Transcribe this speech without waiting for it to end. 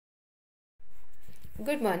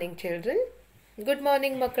Good morning, children. Good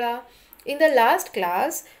morning, Makla. In the last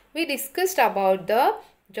class, we discussed about the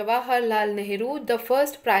Jawaharlal Nehru, the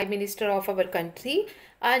first Prime Minister of our country,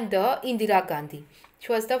 and the Indira Gandhi.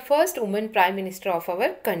 She was the first woman Prime Minister of our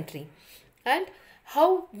country. And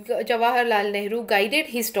how Jawaharlal Nehru guided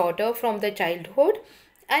his daughter from the childhood,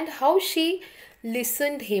 and how she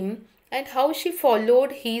listened him, and how she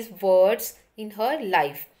followed his words in her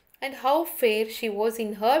life, and how fair she was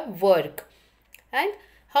in her work, and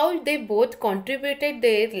how they both contributed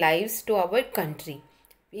their lives to our country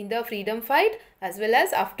in the freedom fight as well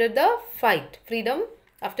as after the fight,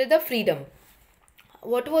 after the freedom.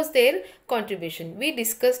 What was their contribution? We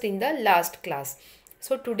discussed in the last class.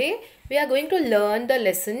 So today we are going to learn the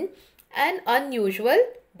lesson An Unusual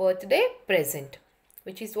Birthday Present,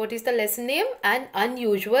 which is, what is the lesson name? An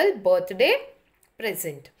Unusual Birthday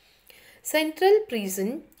Present. Central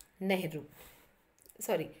Prison Nehru.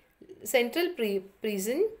 Central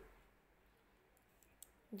Prison,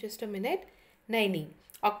 just a minute, Naini,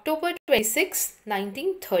 October 26,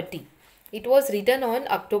 1930. It was written on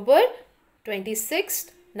October 26,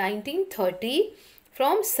 1930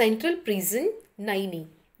 from Central Prison, Naini.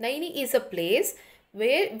 Naini is a place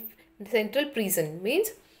where Central Prison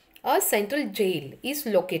means a central jail is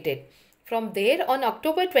located. From there, on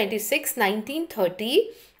October 26, 1930,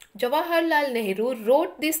 Jawaharlal Nehru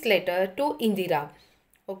wrote this letter to Indira.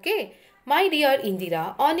 Okay, my dear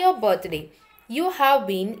Indira, on your birthday, you have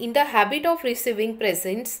been in the habit of receiving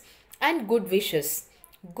presents and good wishes.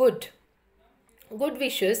 Good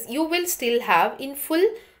wishes you will still have in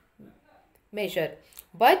full measure.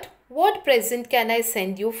 But what present can I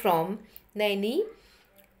send you from Naini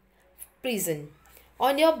prison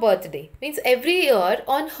on your birthday? Means every year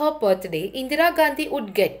on her birthday, Indira Gandhi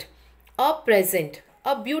would get a present,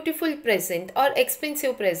 a beautiful present or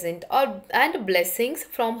expensive present and blessings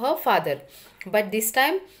from her father. But this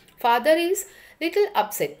time father is little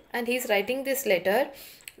upset and he is writing this letter.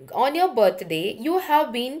 On your birthday, you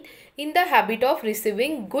have been in the habit of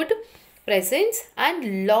receiving good presents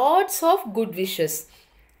and lots of good wishes.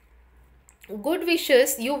 Good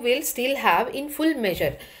wishes you will still have in full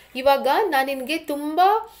measure. ಇವಾಗ ನಾನು ನಿನಗೆ ತುಂಬ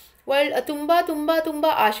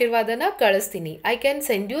ಆಶೀರ್ವಾದನ ಕಳಿಸ್ತೀನಿ. I can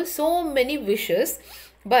send you so many wishes,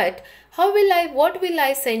 but what will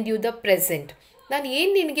I send you the present? ನಾನು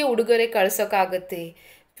ಏನು ನಿನಗೆ ಉಡುಗೊರೆ ಕಳ್ಸೋಕ್ಕಾಗತ್ತೆ?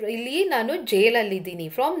 ಇಲ್ಲಿ ನಾನು ಜೈಲಲ್ಲಿದ್ದೀನಿ.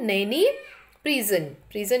 From Naini prison.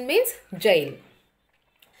 Prison means jail.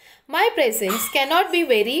 My presents cannot be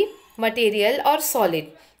very material or solid.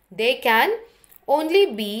 They can only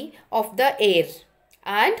be of the air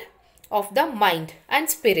and of the mind and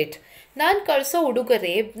spirit. ನಾನು ಕಳಿಸೋ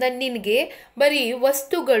ಉಡುಗೊರೆ ನಿನಗೆ ಬರೀ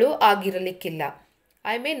ವಸ್ತುಗಳು ಆಗಿರಲಿಕ್ಕಿಲ್ಲ.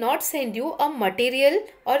 I may not send you a material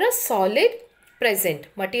or a solid present.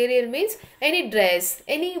 Material means any dress,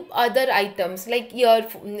 any other items like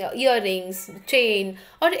earrings, chain,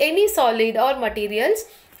 or any solid or materials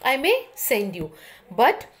I may send you.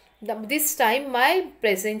 But this time my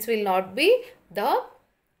presents will not be the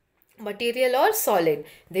material or solid.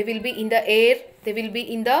 They will be in the air. They will be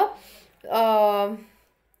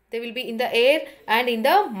in the air and in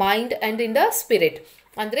the mind and in the spirit.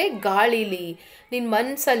 ಅಂದರೆ ಗಾಳಿಲಿ, ನಿನ್ನ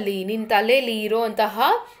ಮನಸ್ಸಲ್ಲಿ, ನಿನ್ನ ತಲೆಯಲ್ಲಿ ಇರೋಂತಹ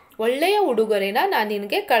ಒಳ್ಳೆಯ ಉಡುಗೊರೆನ ನಾನು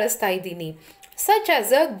ನಿನಗೆ ಕಳಿಸ್ತಾ ಇದ್ದೀನಿ. Such as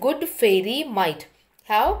a good fairy might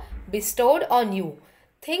have bestowed on you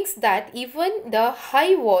things that even the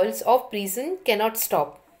high walls of prison cannot stop.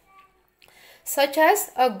 Such as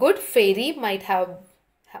a good fairy might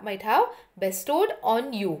have bestowed on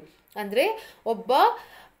you. ಅಂದರೆ ಒಬ್ಬ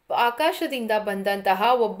ಆಕಾಶದಿಂದ ಬಂದಂತಹ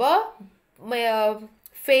ಒಬ್ಬ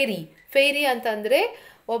ಫೇರಿ ಅಂತಂದರೆ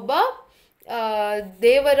ಒಬ್ಬ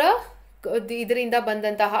ದೇವರ ಇದರಿಂದ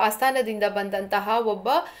ಬಂದಂತಹ ಆಸ್ಥಾನದಿಂದ ಬಂದಂತಹ ಒಬ್ಬ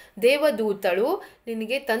ದೇವದೂತಳು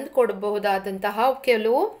ನಿನಗೆ ತಂದು ಕೊಡಬಹುದಾದಂತಹ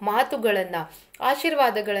ಕೆಲವು ಮಾತುಗಳನ್ನು,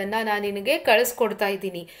 ಆಶೀರ್ವಾದಗಳನ್ನು ನಾನು ನಿನಗೆ ಕಳಿಸ್ಕೊಡ್ತಾ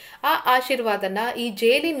ಇದ್ದೀನಿ. ಆ ಆಶೀರ್ವಾದನ ಈ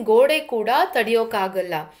ಜೈಲಿನ ಗೋಡೆ ಕೂಡ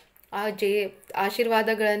ತಡೆಯೋಕ್ಕಾಗಲ್ಲ.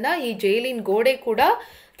 ಆಶೀರ್ವಾದಗಳನ್ನು ಈ ಜೈಲಿನ ಗೋಡೆ ಕೂಡ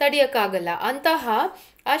ತಡೆಯೋಕ್ಕಾಗಲ್ಲ. ಅಂತಹ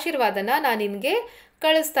ಆಶೀರ್ವಾದನ ನಾನು ನಿನಗೆ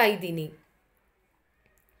ಕಳಿಸ್ತಾ ಇದ್ದೀನಿ.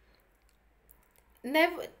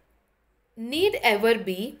 Need ever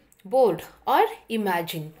be board R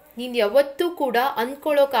imagine. ನೀನು ಯಾವತ್ತೂ ಕೂಡ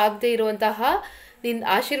ಅಂದ್ಕೊಳ್ಳೋಕ್ಕಾಗದೇ ಇರುವಂತಹ ನಿನ್ನ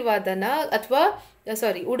ಆಶೀರ್ವಾದನ ಅಥವಾ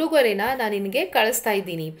ಉಡುಗೊರೆನ ನಾನು ನಿನಗೆ ಕಳಿಸ್ತಾ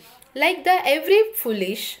ಇದ್ದೀನಿ. Like the every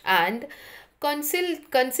foolish and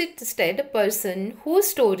consisted person whose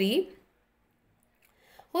story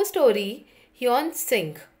Hyon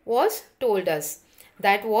Singh was told us.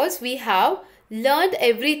 That was, we have learned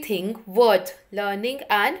everything worth learning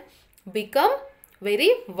and become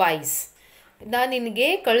very wise. ನಾನು ನಿನಗೆ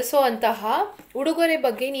ಕಳಿಸೋ ಅಂತಹ ಉಡುಗೊರೆ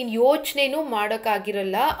ಬಗ್ಗೆ ನೀನು ಯೋಚನೆನೂ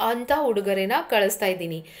ಮಾಡೋಕ್ಕಾಗಿರಲ್ಲ ಅಂಥ ಉಡುಗೊರೆನ ಕಳಿಸ್ತಾ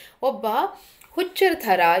ಇದ್ದೀನಿ. ಒಬ್ಬ ಹುಚ್ಚರ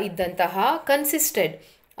ಥರ ಇದ್ದಂತಹ ಕನ್ಸಿಸ್ಟೆಡ್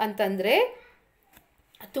ಅಂತಂದರೆ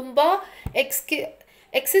ತುಂಬ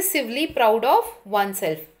excessively proud of one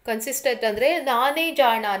self. Consistent ಅಂದರೆ ನಾನೇ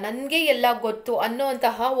ಜಾಣ, ನನಗೆ ಎಲ್ಲ ಗೊತ್ತು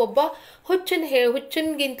ಅನ್ನೋಂತಹ ಒಬ್ಬ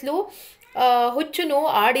ಹುಚ್ಚನಿಗಿಂತಲೂ ಹುಚ್ಚನು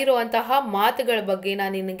ಆಡಿರೋ ಅಂತಹ ಮಾತುಗಳ ಬಗ್ಗೆ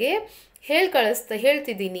ನಾನು ನಿನಗೆ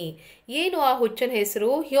ಹೇಳ್ತಿದ್ದೀನಿ. ಏನು ಆ ಹುಚ್ಚನ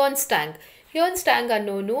ಹೆಸರು? ಹ್ಯೋನ್ ಸ್ಟ್ಯಾಂಗ್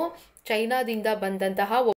ಅನ್ನೋನು ಚೈನಾದಿಂದ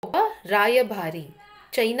ಬಂದಂತಹ ಒಬ್ಬ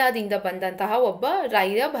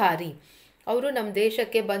ರಾಯಭಾರಿ. ಅವರು ನಮ್ಮ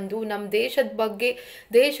ದೇಶಕ್ಕೆ ಬಂದು ನಮ್ಮ ದೇಶದ ಬಗ್ಗೆ,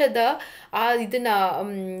 ದೇಶದ ಇದನ್ನು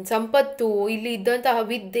ಸಂಪತ್ತು, ಇಲ್ಲಿ ಇದ್ದಂತಹ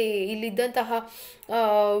ವಿದ್ಯೆ, ಇಲ್ಲಿದ್ದಂತಹ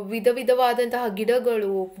ವಿಧವಾದಂತಹ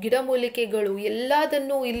ಗಿಡಗಳು, ಗಿಡಮೂಲಿಕೆಗಳು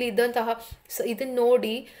ಎಲ್ಲದನ್ನು ಇಲ್ಲಿ ಇದ್ದಂತಹ ಇದನ್ನು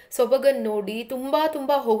ನೋಡಿ, ಸೊಬಗನ್ನು ನೋಡಿ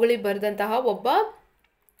ತುಂಬ ಹೊಗಳಿ ಬರೆದಂತಹ ಒಬ್ಬ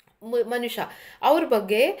ಮನುಷ್ಯ. ಅವ್ರ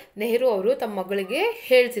ಬಗ್ಗೆ ನೆಹರು ಅವರು ತಮ್ಮ ಮಗಳಿಗೆ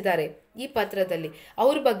ಹೇಳ್ತಿದ್ದಾರೆ ಈ ಪತ್ರದಲ್ಲಿ.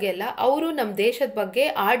 ಅವ್ರ ಬಗ್ಗೆ ಅಲ್ಲ, ಅವರು ನಮ್ಮ ದೇಶದ ಬಗ್ಗೆ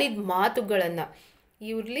ಆಡಿದ ಮಾತುಗಳನ್ನು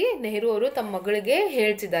ಇವ್ರಲ್ಲಿ ನೆಹರು ಅವರು ತಮ್ಮ ಮಗಳಿಗೆ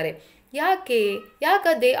ಹೇಳ್ತಿದ್ದಾರೆ.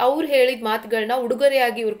 ಯಾಕದೇ ಅವ್ರು ಹೇಳಿದ ಮಾತುಗಳನ್ನ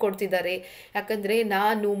ಉಡುಗೊರೆಯಾಗಿ ಇವ್ರು ಕೊಡ್ತಿದ್ದಾರೆ? ಯಾಕಂದರೆ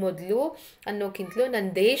ನಾನು ಮೊದಲು ಅನ್ನೋಕ್ಕಿಂತಲೂ ನನ್ನ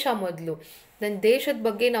ದೇಶ ಮೊದಲು. ನನ್ನ ದೇಶದ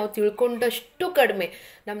ಬಗ್ಗೆ ನಾವು ತಿಳ್ಕೊಂಡಷ್ಟು ಕಡಿಮೆ.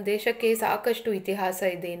 ನಮ್ಮ ದೇಶಕ್ಕೆ ಸಾಕಷ್ಟು ಇತಿಹಾಸ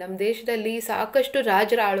ಇದೆ. ನಮ್ಮ ದೇಶದಲ್ಲಿ ಸಾಕಷ್ಟು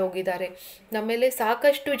ರಾಜರು ಆಳೋಗಿದ್ದಾರೆ. ನಮ್ಮೇಲೆ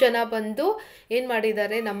ಸಾಕಷ್ಟು ಜನ ಬಂದು ಏನು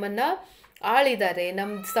ಮಾಡಿದ್ದಾರೆ, ನಮ್ಮನ್ನು ಆಳಿದ್ದಾರೆ,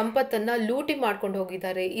 ನಮ್ಮ ಸಂಪತ್ತನ್ನು ಲೂಟಿ ಮಾಡ್ಕೊಂಡು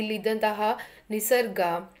ಹೋಗಿದ್ದಾರೆ. ಇಲ್ಲಿದ್ದಂತಹ ನಿಸರ್ಗ,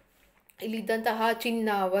 ಇಲ್ಲಿದ್ದಂತಹ ಚಿನ್ನ,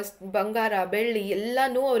 ಬಂಗಾರ, ಬೆಳ್ಳಿ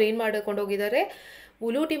ಎಲ್ಲನೂ ಅವ್ರು ಏನು ಮಾಡ್ಕೊಂಡು ಹೋಗಿದ್ದಾರೆ,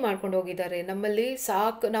 ಲೂಟಿ ಮಾಡ್ಕೊಂಡು ಹೋಗಿದ್ದಾರೆ. ನಮ್ಮಲ್ಲಿ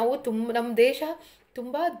ನಾವು ನಮ್ಮ ದೇಶ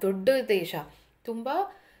ತುಂಬ ದೊಡ್ಡ ದೇಶ, ತುಂಬ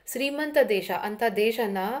ಶ್ರೀಮಂತ ದೇಶ. ಅಂಥ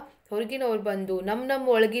ದೇಶನ ಹೊರಗಿನವ್ರು ಬಂದು ನಮ್ಮ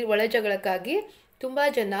ಒಳ ಜಗಳಕ್ಕಾಗಿ ತುಂಬ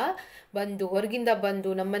ಜನ ಹೊರಗಿಂದ ಬಂದು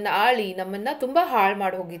ನಮ್ಮನ್ನು ಆಳಿ ನಮ್ಮನ್ನು ತುಂಬ ಹಾಳು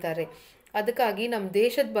ಮಾಡಿ ಹೋಗಿದ್ದಾರೆ. ಅದಕ್ಕಾಗಿ ನಮ್ಮ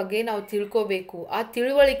ದೇಶದ ಬಗ್ಗೆ ನಾವು ತಿಳ್ಕೋಬೇಕು. ಆ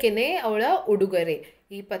ತಿಳುವಳಿಕೆನೇ ಅವಳ ಉಡುಗೊರೆ.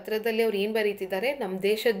 ಈ ಪತ್ರದಲ್ಲಿ ಅವ್ರು ಏನು ಬರೀತಿದ್ದಾರೆ, ನಮ್ಮ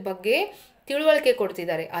ದೇಶದ ಬಗ್ಗೆ ತಿಳುವಳಿಕೆ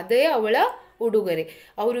ಕೊಡ್ತಿದ್ದಾರೆ, ಅದೇ ಅವಳ ಉಡುಗೊರೆ.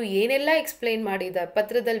 ಅವರು ಏನೆಲ್ಲ ಎಕ್ಸ್ಪ್ಲೈನ್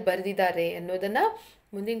ಪತ್ರದಲ್ಲಿ ಬರೆದಿದ್ದಾರೆ ಅನ್ನೋದನ್ನು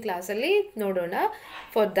ಮುಂದಿನ ಕ್ಲಾಸಲ್ಲಿ ನೋಡೋಣ.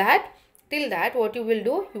 Till that, what you will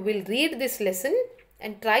do, you will read this lesson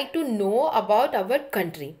and try to know about our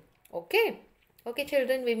country. Okay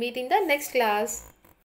children, we meet in the next class.